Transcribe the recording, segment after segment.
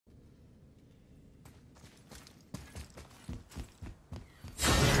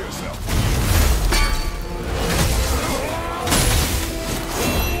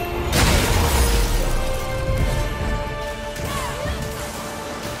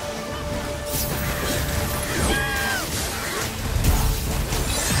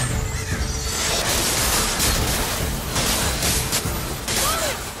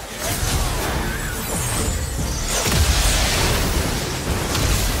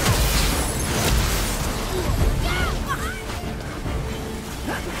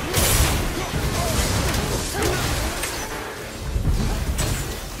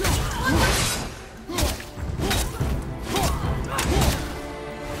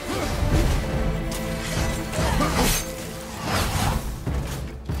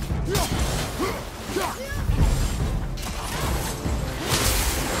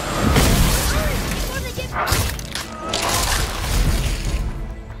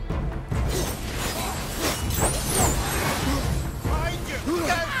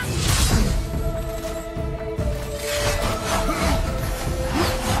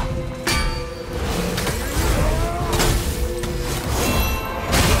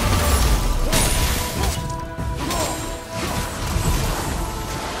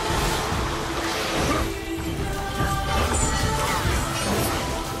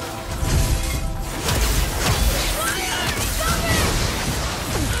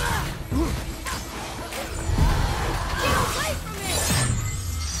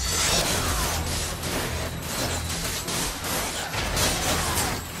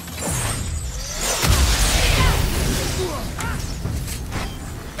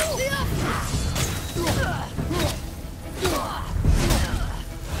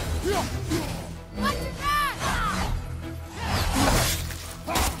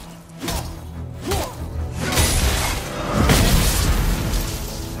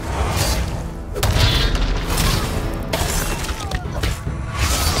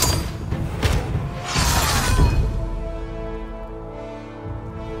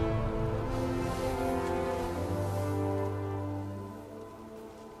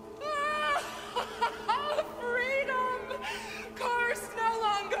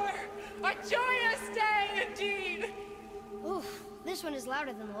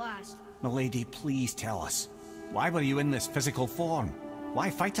harder than the last. Milady, please tell us. Why were you in this physical form? Why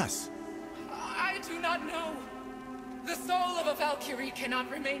fight us? I do not know. The soul of a Valkyrie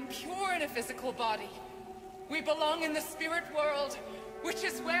cannot remain pure in a physical body. We belong in the spirit world, which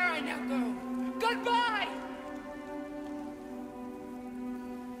is where I now go. Goodbye!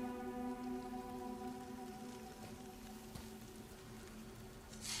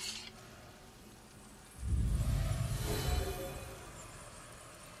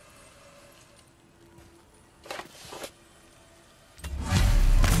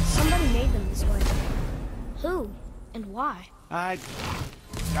 Somebody made them this way. Who? And why? I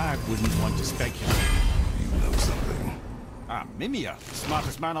wouldn't want to speculate. You know something. Mimir, the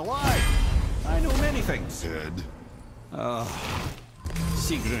smartest man alive. I know many things. Ted?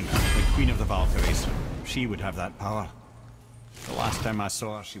 Sigrun, the Queen of the Valkyries. She would have that power. The last time I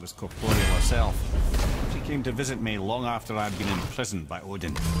saw her, she was corporeal herself. She came to visit me long after I'd been imprisoned by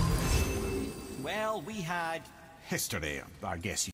Odin. Well, we had history, I guess you